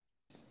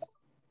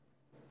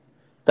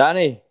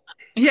Danny.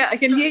 Yeah, I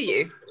can hear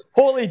you.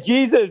 Holy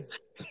Jesus.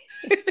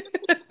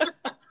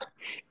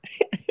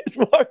 It's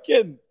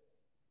working.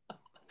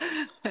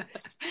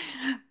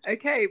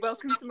 Okay,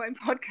 welcome to my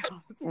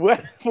podcast.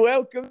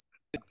 Welcome to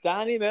the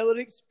Danny Miller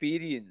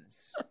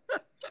Experience.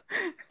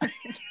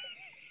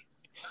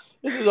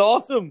 This is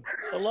awesome.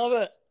 I love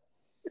it.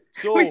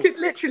 So We could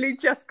literally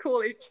just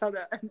call each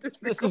other and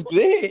just this record. is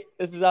great.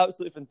 This is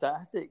absolutely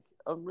fantastic.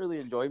 I'm really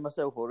enjoying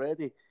myself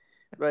already.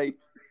 Right.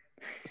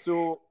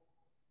 So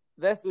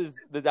this is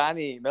the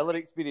Danny Miller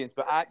Experience,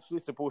 but actually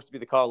supposed to be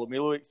the Carlo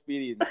Milo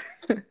Experience.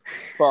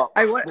 But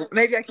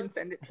maybe I can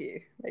send it to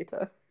you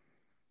later.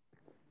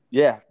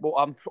 yeah, well,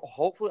 I'm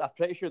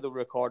pretty sure they'll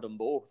record them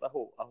both. I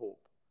hope.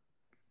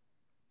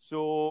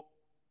 So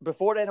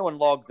before anyone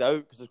logs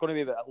out, because there's going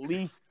to be at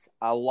least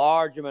a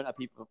large amount of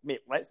people.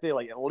 Mate, let's say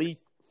like at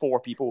least 4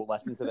 people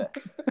listen to this.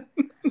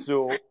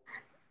 So you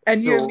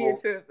and me are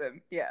 2 of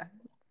them. Yeah.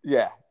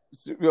 Yeah.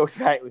 So,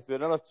 exactly. So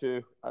another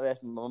 2. I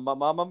listen. My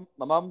mum,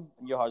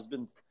 and your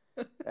husband.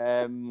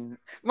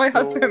 My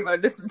husband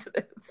won't listen to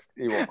this.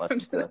 He won't listen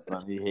to this,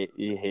 man.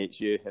 He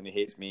hates you and he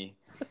hates me.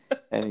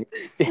 And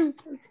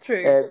It's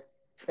true.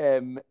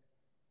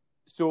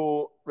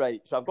 So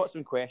I've got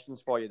some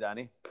questions for you,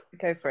 Danny.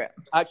 Go for it.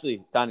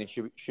 Actually, Danny,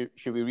 should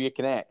we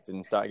reconnect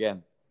and start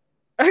again?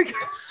 Okay.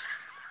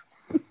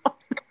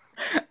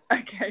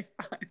 Okay,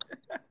 fine.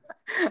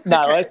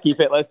 No, let's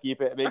keep it.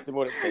 It makes it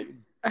more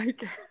exciting.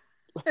 Okay.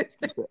 Let's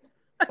keep it.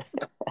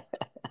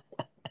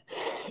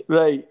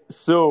 Right.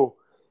 So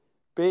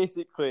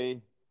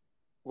basically,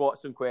 got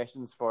some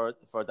questions for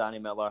Danny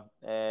Miller.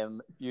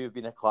 You've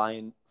been a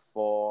client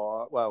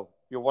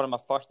you're one of my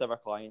first ever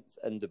clients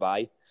in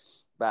Dubai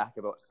back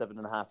about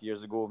 7.5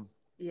 years ago.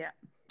 Yeah.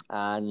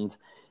 And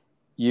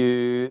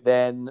you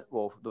then,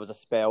 there was a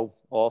spell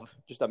of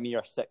just a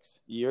mere 6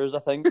 years, I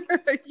think,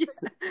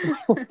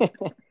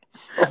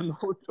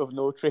 of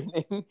no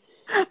training.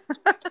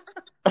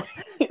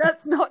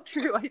 That's not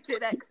true. I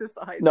did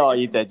exercise. No,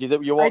 you did.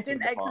 You walked. I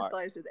didn't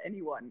exercise with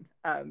anyone.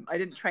 I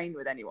didn't train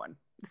with anyone,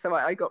 so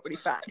I got really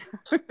fat.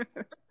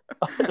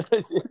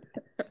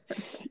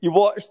 You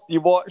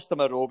watched some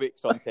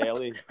aerobics on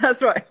telly.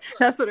 That's right.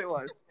 That's what it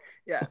was.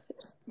 Yeah.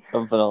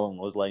 Something along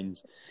those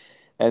lines.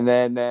 And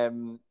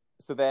then,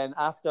 so then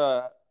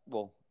after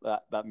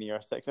that mere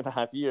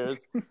 6.5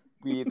 years,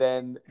 we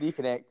then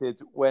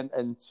reconnected, went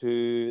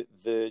into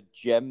the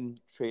gym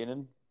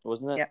training,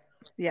 wasn't it? Yeah.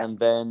 Yeah. And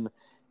then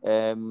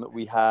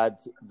we had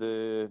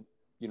the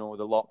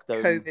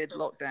lockdown. COVID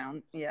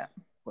lockdown, yeah.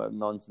 Well,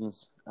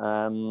 nonsense.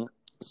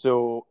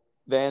 So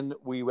then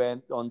we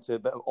went on to a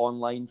bit of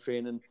online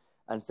training,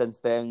 and since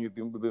then we've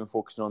been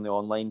focusing on the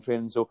online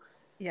training. So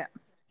yeah.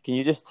 Can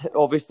you just,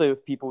 obviously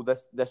with people,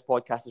 this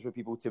podcast is for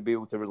people to be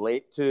able to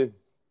relate to,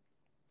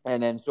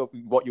 and then so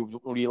what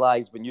you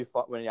realise when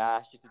I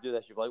asked you to do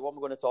this, you're like, what am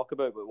I going to talk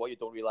about? But what you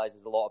don't realise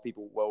is a lot of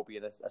people will be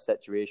in a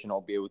situation or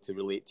be able to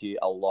relate to you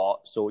a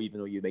lot. So even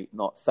though you might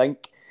not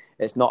think,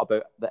 it's not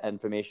about the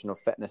information of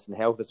fitness and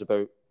health, it's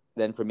about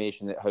the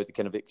information, how the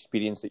kind of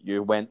experience that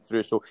you went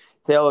through. So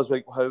tell us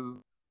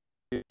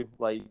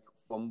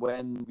from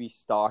when we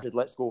started,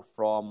 let's go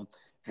from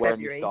when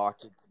we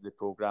started the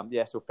program.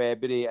 Yeah, so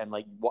February, and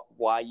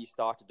why you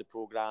started the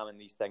program and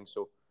these things.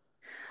 So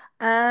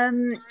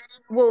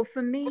well,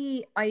 for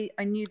me, I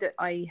knew that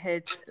I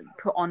had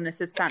put on a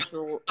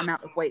substantial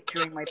amount of weight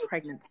during my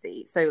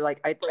pregnancy. So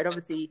I'd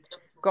obviously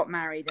got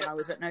married and I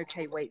was at an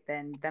okay weight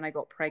then I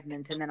got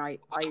pregnant, and then I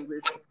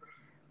was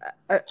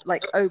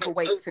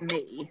overweight for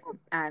me,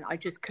 and I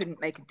just couldn't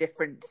make a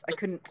difference. I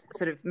couldn't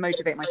sort of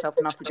motivate myself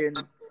enough to do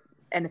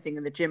anything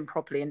in the gym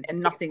properly, and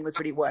nothing was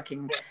really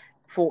working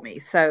for me.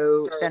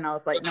 So then I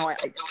was like, no,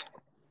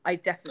 I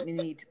definitely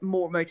need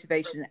more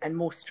motivation and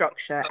more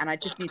structure, and I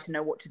just need to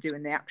know what to do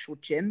in the actual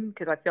gym,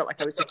 because I felt like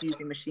I was just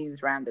using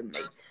machines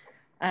randomly.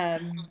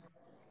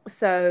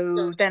 So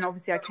then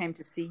obviously I came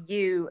to see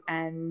you,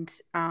 and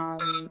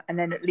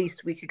then at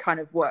least we could kind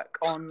of work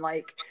on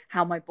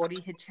how my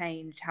body had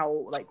changed,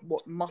 how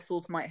what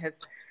muscles might have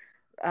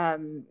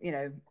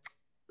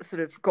sort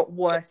of got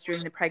worse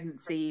during the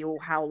pregnancy, or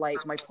how my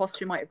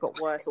posture might have got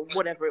worse, or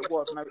whatever it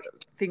was, and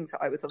things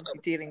that I was obviously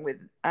dealing with.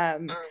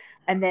 And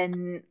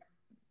then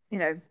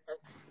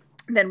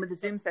then with the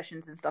Zoom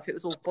sessions and stuff, it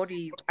was all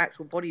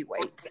actual body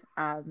weight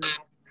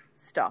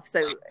stuff. So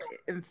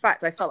in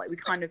fact, I felt like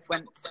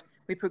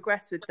we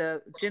progressed with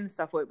the gym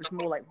stuff where it was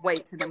more like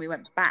weights, and then we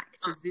went back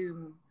to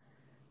Zoom,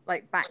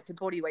 back to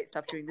body weight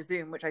stuff during the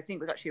Zoom, which I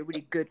think was actually a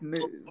really good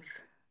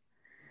move.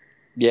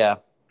 Yeah.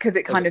 Because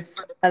it kind of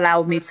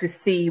allowed me to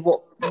see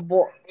what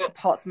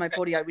parts of my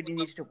body I really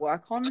needed to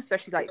work on,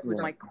 especially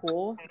with my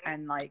core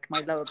and my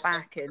lower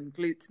back and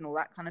glutes and all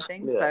that kind of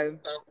thing. Yeah. So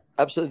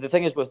absolutely. The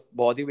thing is with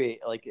body weight,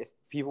 if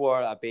people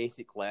are at a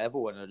basic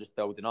level and are just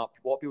building up,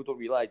 what people don't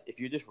realise, if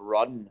you just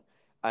run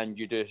and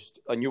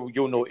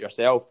you'll know it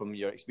yourself from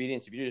your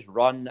experience. If you just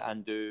run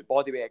and do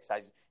bodyweight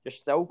exercises, you're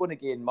still going to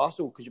gain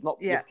muscle because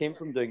you've came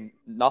from doing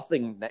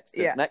nothing next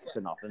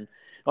to nothing,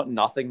 not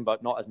nothing,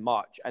 but not as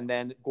much, and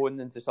then going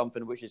into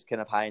something which is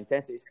kind of high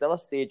intensity. It's still a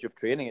stage of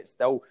training. It's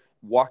still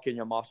working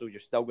your muscles. You're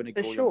still going to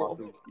grow your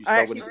muscles. I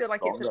actually feel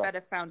like it's a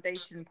better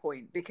foundation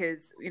point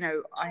because, you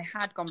know, I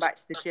had gone back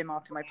to the gym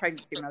after my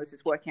pregnancy when I was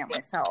just working out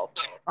myself.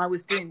 I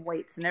was doing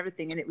weights and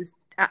everything, and it was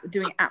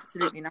doing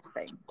absolutely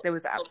nothing. There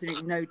was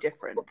absolutely no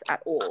difference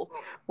at all.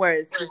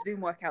 Whereas the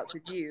Zoom workouts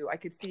with you, I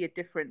could see a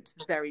difference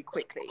very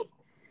quickly.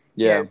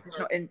 Yeah. You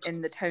know,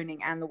 in the toning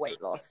and the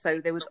weight loss. So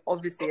there was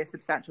obviously a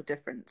substantial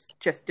difference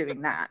just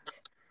doing that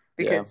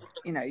because,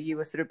 you know, you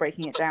were sort of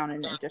breaking it down in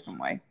a different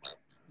way.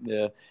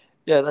 Yeah.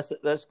 Yeah,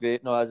 that's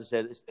great. No, as I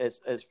said,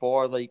 it's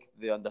for like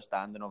the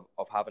understanding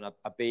of having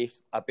a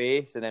base,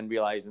 and then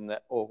realizing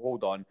that, oh,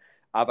 hold on,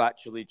 I've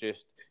actually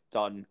just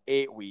done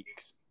 8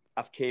 weeks.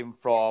 I've came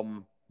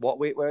from what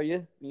weight were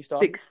you when you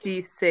started?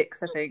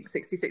 66, I think,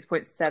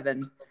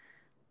 66.7.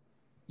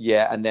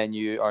 Yeah, and then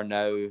you are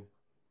now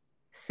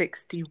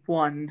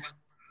 61.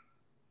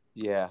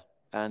 Yeah,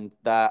 and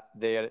that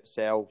there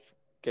itself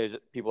gives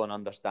people an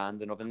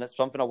understanding of, and that's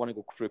something I want to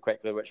go through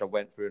quickly, which I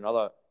went through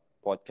another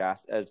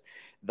podcast, is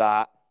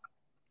that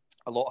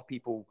a lot of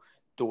people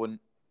don't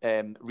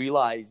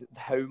realise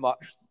how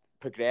much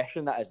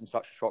progression that is in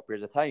such a short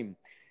period of time.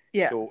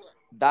 Yeah. So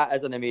that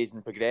is an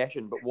amazing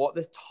progression. But what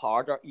the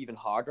even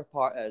harder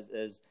part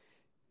is,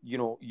 you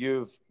know,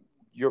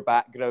 your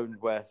background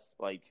with,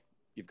 like,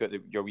 you've got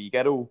your wee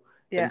girl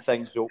and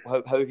things. So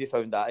how have you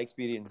found that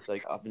experience,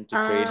 like having to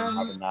train and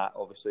having that,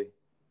 obviously?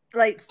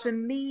 Like, for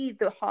me,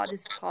 the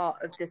hardest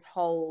part of this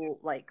whole,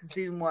 like,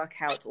 Zoom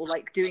workout, or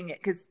like doing it,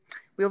 because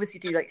we obviously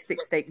do like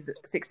 6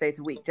 days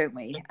a week, don't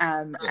we?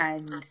 And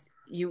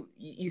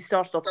you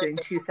started off doing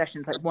 2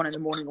 sessions, like one in the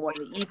morning and one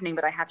in the evening,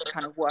 but I had to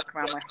kind of work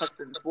around my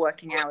husband's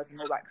working hours and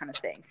all that kind of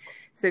thing.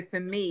 So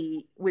for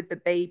me, with the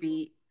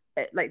baby,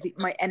 like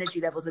my energy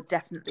levels are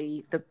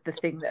definitely the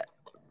thing that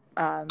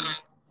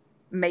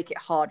make it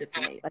harder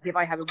for me. Like if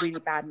I have a really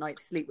bad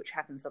night's sleep, which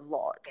happens a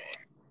lot,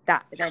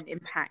 that then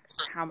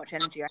impacts how much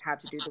energy I have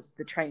to do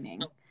the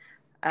training.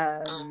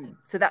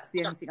 So that's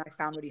the only thing I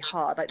found really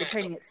hard. Like the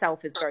training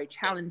itself is very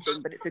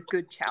challenging, but it's a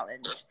good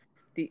challenge.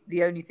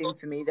 The only thing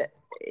for me that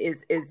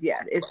is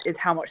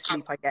how much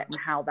sleep I get and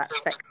how that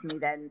affects me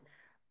then,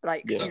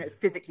 like, you know,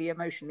 physically,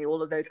 emotionally,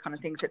 all of those kind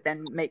of things that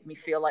then make me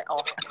feel like,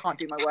 oh, I can't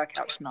do my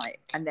workout tonight.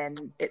 And then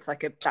it's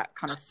like that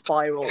kind of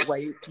spiral where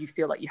you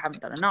feel like you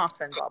haven't done enough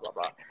and blah, blah,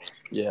 blah.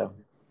 Yeah.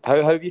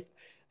 How have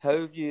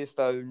you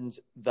found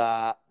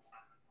that?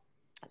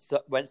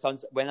 So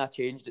when I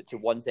changed it to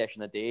 1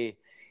 session a day,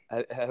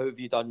 how have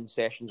you done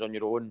sessions on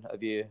your own?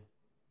 Have you?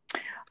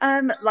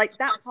 Like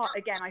that part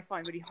again, I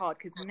find really hard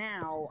because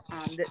now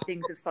that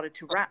things have started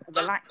to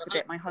relax a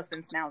bit, my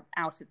husband's now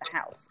out of the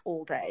house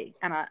all day,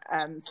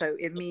 and so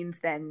it means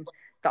then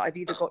that I've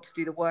either got to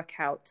do the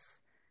workouts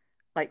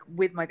like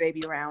with my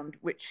baby around,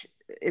 which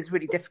is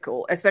really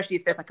difficult, especially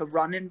if there's like a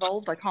run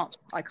involved. I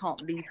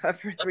can't leave her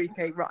for a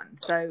 3K run,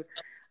 so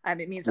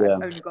it means that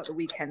I've only got the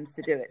weekends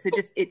to do it. So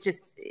it's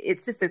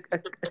just a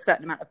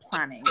certain amount of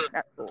planning.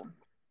 That's all.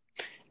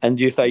 And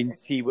do you find,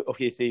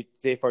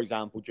 say for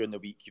example, during the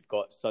week you've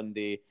got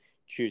Sunday,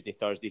 Tuesday,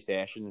 Thursday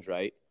sessions,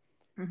 right?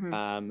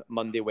 Mm-hmm.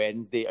 Monday,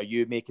 Wednesday,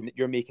 you're making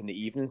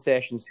the evening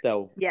sessions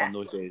still on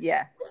those days?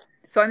 Yeah.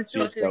 So I'm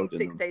still doing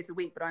 6 days a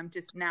week, but I'm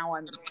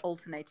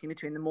alternating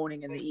between the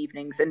morning and the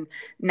evenings. And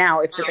now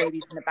if the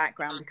baby's in the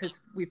background, because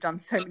we've done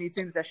so many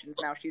Zoom sessions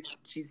now,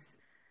 she's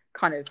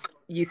kind of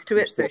used to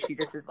it. So she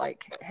just is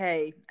like,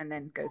 hey, and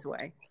then goes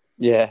away.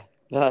 Yeah.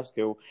 That's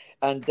cool.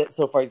 And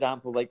so, for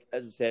example, like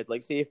as I said,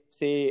 like say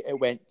it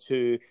went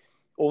to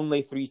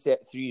only three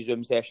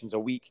Zoom sessions a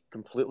week,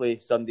 completely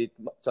Sunday,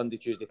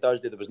 Tuesday,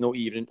 Thursday. There was no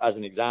evening, as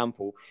an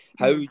example.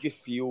 How would you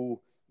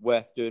feel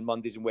with doing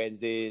Mondays and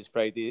Wednesdays,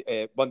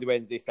 Monday,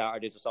 Wednesday,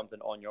 Saturdays, or something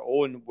on your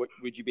own?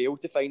 Would you be able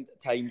to find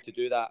time to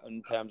do that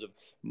in terms of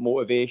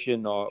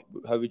motivation, or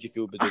how would you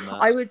feel about doing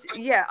that? I would,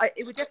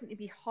 it would definitely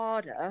be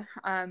harder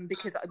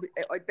because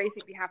I'd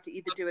basically have to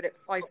either do it at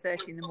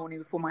 5:30 in the morning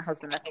before my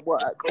husband left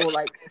work, or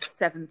like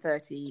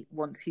 7:30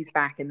 once he's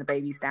back and the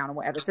baby's down or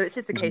whatever. So it's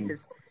just a case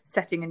of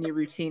setting a new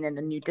routine and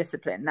a new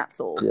discipline. That's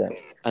all. Yeah,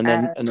 and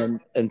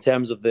then in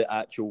terms of the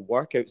actual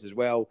workouts as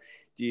well.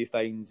 Do you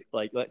find,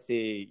 like, let's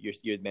say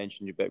you had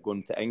mentioned about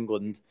going to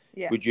England,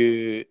 would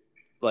you,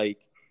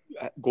 like,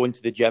 going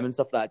to the gym and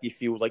stuff like that, do you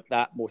feel like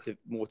that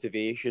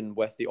motivation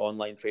with the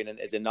online training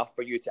is enough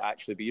for you to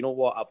actually be, you know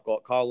what, I've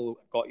got Carlo,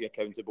 got you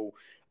accountable,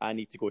 I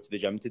need to go to the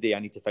gym today, I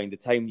need to find the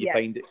time. You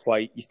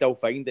still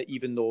find it,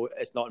 even though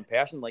it's not in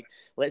person? Like,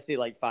 let's say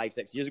like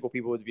 5-6 years ago,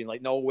 people would have been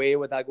like, no way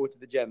would I go to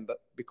the gym.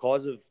 But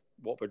because of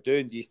what we're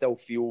doing, do you still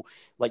feel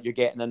like you're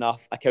getting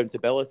enough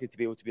accountability to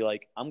be able to be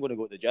like, I'm going to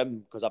go to the gym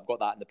because I've got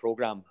that in the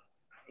program?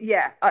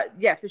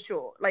 Yeah, for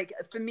sure. Like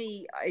for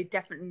me, I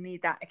definitely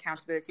need that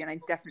accountability, and I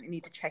definitely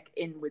need to check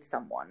in with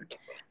someone.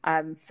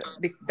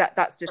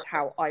 That's just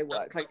how I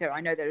work. Like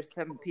I know there's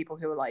some people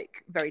who are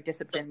like very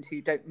disciplined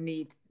who don't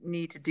need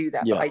to do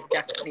that, but I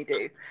definitely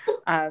do.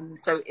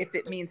 So if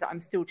it means that I'm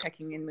still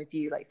checking in with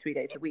you like 3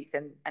 days a week,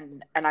 then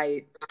and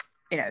I,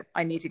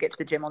 I need to get to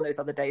the gym on those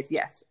other days.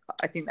 Yes,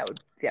 I think that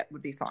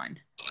would be fine.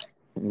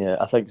 Yeah,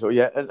 I think so.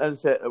 Yeah, and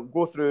as I said,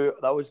 go through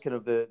that was kind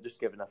of just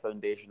giving a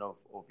foundation of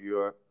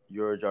your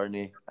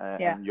journey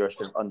and your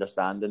kind of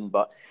understanding.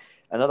 But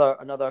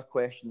another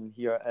question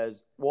here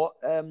is what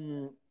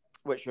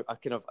which I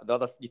kind of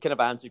you kind of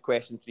answered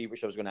question 3,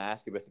 which I was going to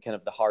ask you with kind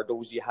of the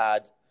hurdles you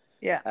had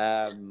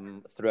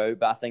throughout.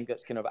 But I think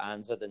that's kind of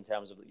answered in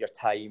terms of your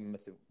time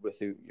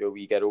with your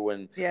wee girl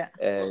and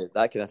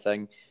that kind of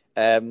thing.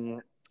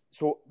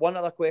 So one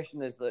other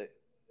question is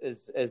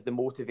the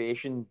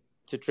motivation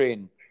to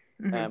train.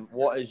 Mm-hmm.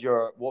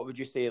 What would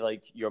you say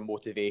like your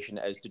motivation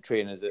is to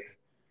train? Is it?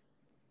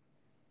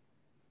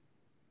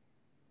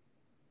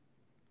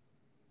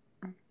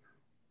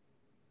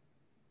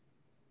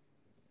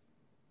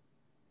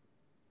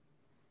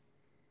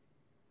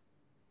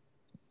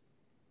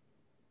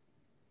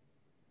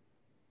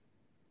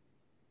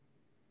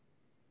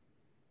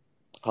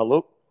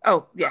 Hello?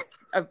 Oh, yes.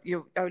 I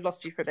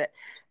lost you for a bit.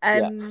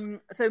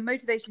 So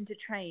motivation to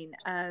train.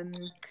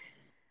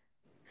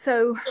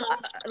 So,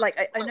 like,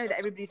 I know that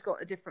everybody's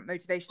got a different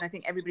motivation. I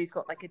think everybody's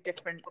got like a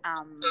different,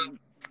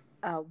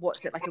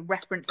 like a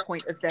reference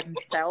point of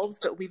themselves.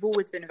 But we've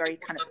always been a very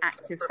kind of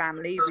active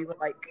family. We were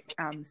like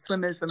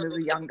swimmers when we were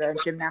younger and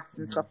gymnasts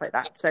and stuff like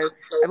that. So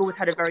I've always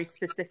had a very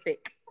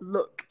specific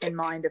look in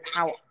mind of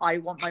how I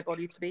want my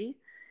body to be.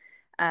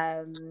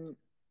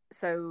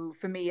 So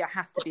for me, it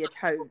has to be a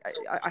tone.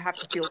 I have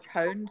to feel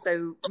toned.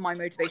 So my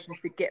motivation is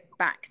to get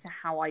back to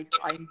how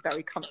I'm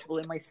very comfortable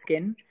in my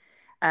skin.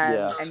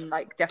 And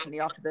like definitely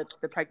after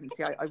the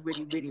pregnancy, I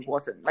really, really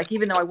wasn't. Like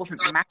even though I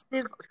wasn't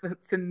massive,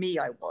 for me,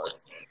 I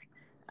was.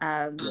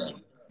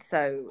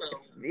 So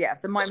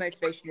my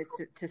motivation is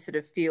to sort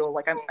of feel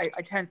like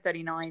I turned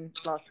 39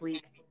 last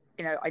week.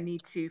 I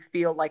need to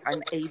feel like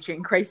I'm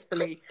aging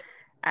gracefully,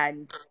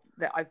 and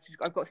that I've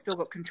still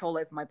got control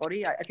over my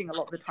body. I think a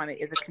lot of the time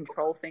it is a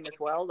control thing as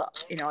well.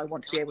 That I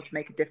want to be able to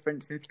make a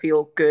difference and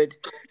feel good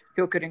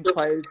in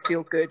clothes,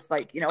 feel good.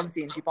 Like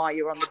obviously in Dubai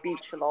you're on the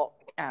beach a lot.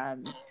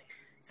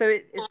 So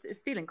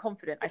it's feeling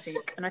confident, I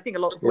think, and I think a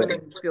lot of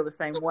women feel the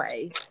same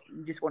way.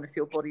 You just want to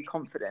feel body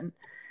confident,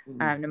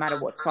 no matter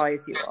what size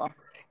you are.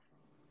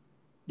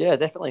 Yeah,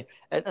 definitely.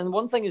 And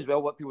one thing as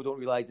well, what people don't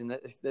realise, and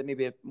that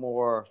maybe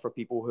more for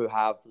people who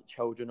have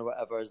children or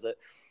whatever, is that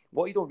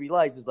what you don't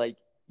realise is like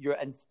you're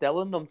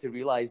instilling them to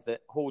realise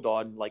that hold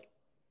on, like,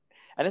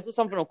 and this is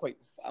something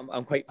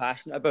I'm quite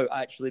passionate about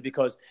actually,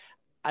 because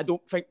I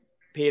don't think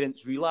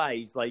parents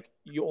realise like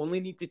you only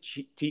need to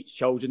teach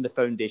children the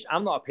foundation.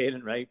 I'm not a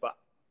parent, right, but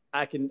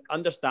I can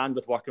understand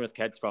with working with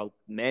kids for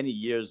many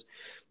years,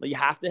 like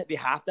they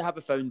have to have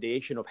a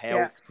foundation of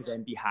health to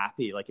then be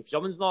happy. Like if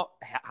someone's not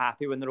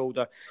happy when they're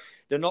older,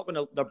 their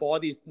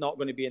body's not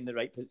going to be in the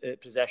right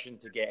position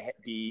to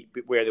be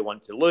where they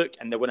want to look,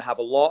 and they're going to have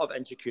a lot of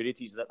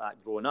insecurities that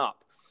growing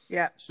up.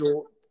 Yeah.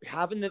 So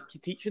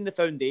teaching the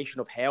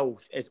foundation of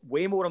health is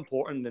way more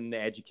important than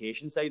the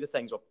education side of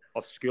things,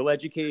 of school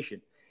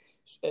education.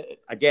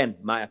 Again,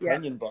 my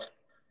opinion, but.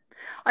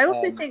 I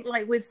also think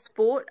like with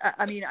sport,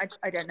 I mean,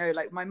 I don't know,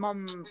 like my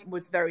mum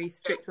was very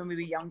strict when we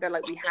were younger.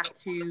 Like we had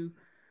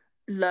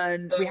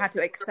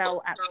to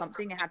excel at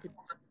something. I had to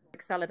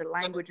excel at a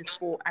language, a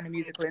sport and a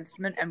musical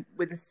instrument. And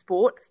with the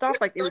sport stuff,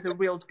 like there was a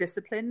real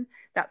discipline.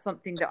 That's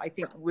something that I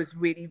think was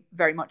really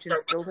very much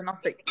instilled in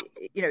us. Like,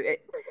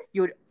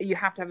 you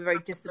have to have a very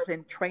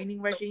disciplined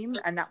training regime.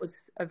 And that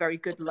was a very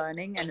good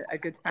learning and a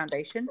good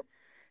foundation.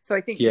 So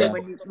I think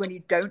when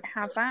you don't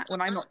have that,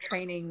 when I'm not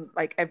training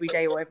like every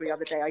day or every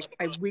other day,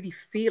 I really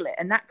feel it.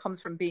 And that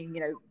comes from being,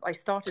 I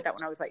started that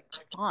when I was like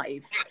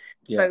 5.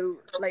 Yeah. So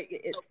like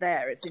it's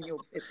there, it's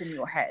in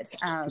your head.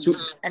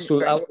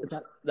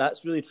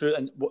 That's really true.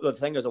 And the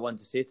thing is I want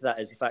to say to that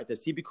is the fact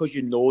that because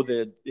you know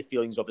the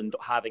feelings of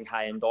having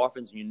high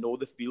endorphins and you know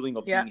the feeling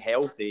of being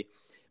healthy,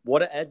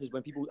 what it is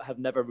when people have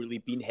never really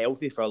been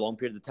healthy for a long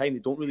period of time, they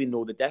don't really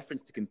know the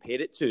difference to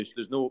compare it to. So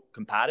there's no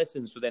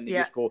comparison. So then they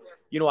just go,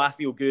 I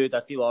feel good, I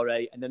feel all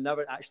right. And they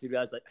never actually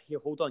realize like, here,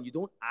 hold on, you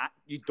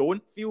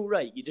don't feel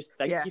right. You just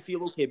think you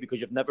feel okay because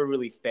you've never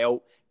really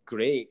felt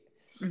great.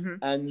 Mm-hmm.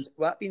 And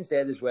that being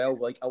said as well,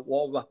 like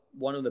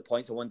one of the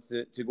points I want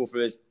to go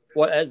through is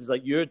what it is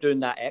like you're doing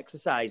that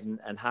exercise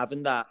and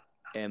having that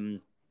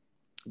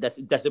this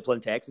discipline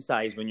to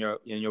exercise when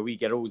your wee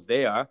girl's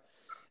there.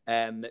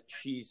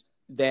 She's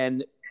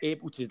then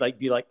able to like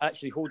be like,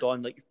 actually, hold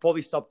on, like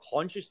probably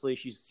subconsciously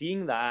she's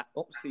seeing that,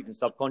 not even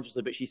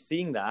subconsciously, but she's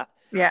seeing that,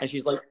 and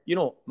she's like,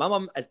 my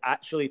mum has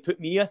actually put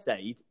me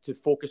aside to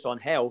focus on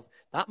health.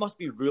 That must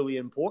be really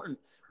important.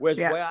 Whereas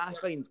what I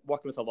find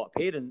working with a lot of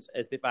parents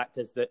is the fact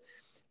is that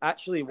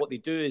actually what they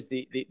do is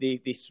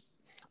they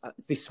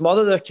they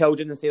smother their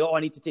children and say, "Oh, I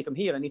need to take them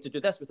here. I need to do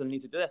this with them. I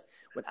need to do this."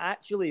 When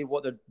actually,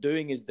 what they're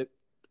doing is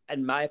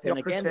in my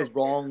opinion, again,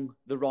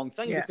 the wrong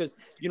thing. Yeah. Because,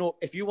 you know,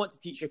 if you want to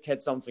teach your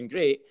kids something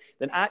great,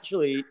 then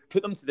actually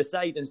put them to the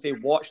side and say,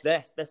 watch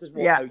this. This is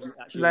how you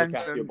actually look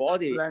after your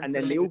body. And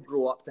then they'll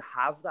grow up to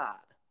have that.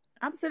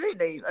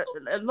 Absolutely.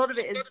 A lot of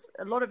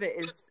it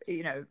is,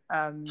 you know,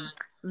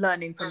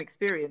 learning from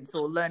experience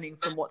or learning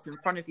from what's in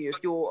front of you. If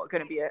you're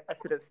going to be a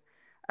sort of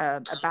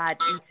a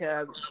bad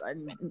eater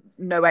and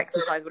no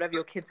exercise, whatever,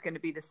 your kid's going to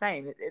be the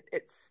same.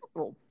 It's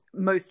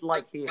most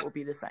likely it will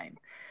be the same.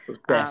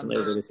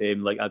 Definitely the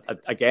same. Like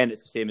again,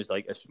 it's the same as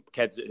like as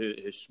kids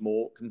who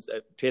smoke and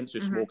parents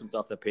who smoke and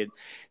stuff.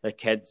 Their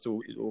kids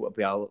will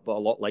be a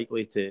lot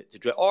likely to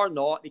drink or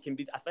not. They can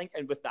be. I think,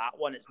 and with that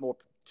one, it's more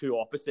two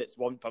opposites.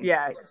 One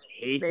kids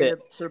hate it,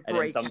 and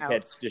then some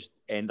kids just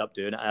end up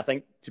doing it. And I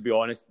think, to be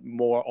honest,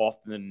 more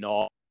often than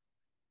not,